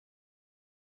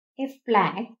A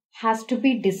flag has to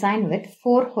be designed with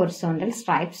 4 horizontal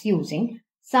stripes using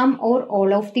some or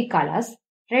all of the colors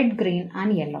red, green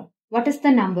and yellow. What is the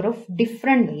number of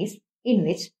different ways in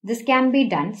which this can be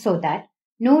done so that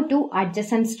no two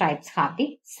adjacent stripes have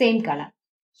the same color?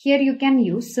 Here you can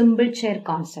use simple chair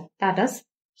concept. That is,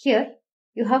 here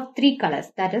you have 3 colors,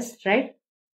 that is red,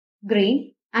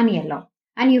 green and yellow,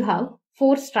 and you have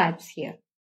 4 stripes here.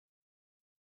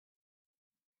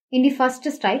 In the first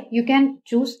stripe, you can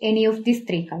choose any of these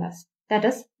 3 colors. That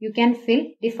is, you can fill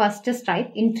the first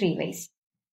stripe in 3 ways.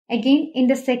 Again, in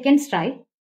the second stripe,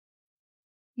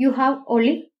 you have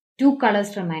only 2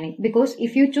 colors remaining, because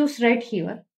if you choose red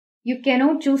here, you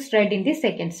cannot choose red in the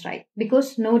second stripe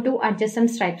because no two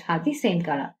adjacent stripes have the same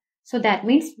color. So that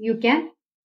means you can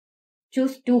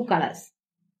choose 2 colors.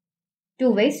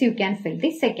 2 ways you can fill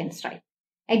the second stripe.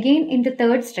 Again, in the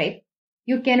third stripe,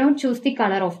 you cannot choose the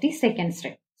color of the second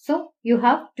stripe. So you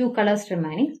have 2 colors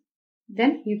remaining.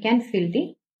 Then you can fill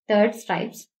the third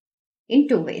stripes in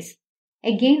 2 ways.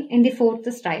 Again, in the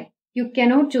fourth stripe, you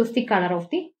cannot choose the color of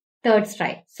the third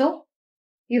stripe. So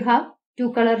you have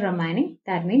 2 colors remaining.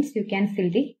 That means you can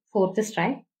fill the fourth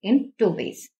stripe in 2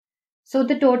 ways. So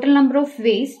the total number of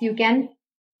ways you can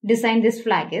design this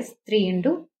flag is 3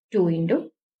 into 2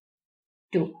 into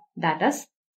 2. That is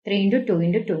 3 into 2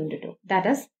 into 2 into 2. That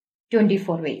is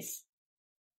 24 ways.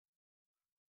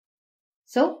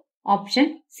 So,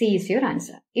 option C is your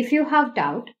answer. If you have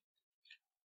doubt,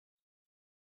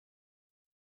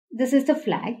 this is the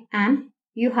flag and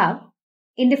you have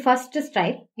in the first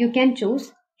stripe, you can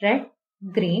choose red,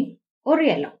 green or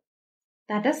yellow.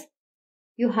 That is,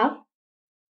 you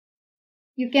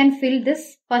can fill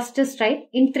this first stripe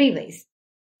in 3 ways.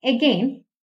 Again,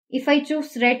 if I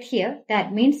choose red here,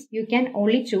 that means you can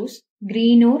only choose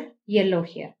green or yellow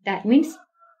here. That means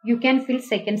you can fill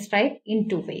second stripe in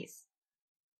 2 ways.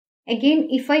 Again,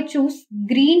 if I choose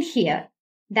green here,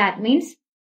 that means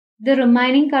the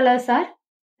remaining colors are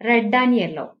red and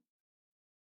yellow.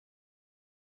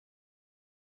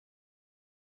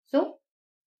 So,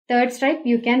 third stripe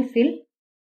you can fill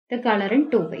the color in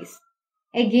 2 ways.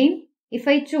 Again, if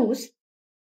I choose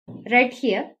red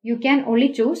here, you can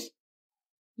only choose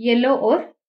yellow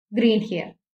or green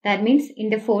here. That means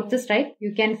in the fourth stripe,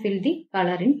 you can fill the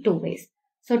color in 2 ways.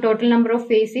 So, total number of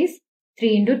ways is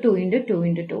 3 into 2 into 2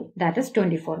 into 2. That is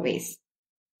 24 ways.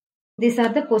 These are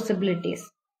the possibilities.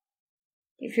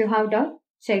 If you have doubt,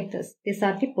 check this. These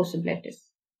are the possibilities.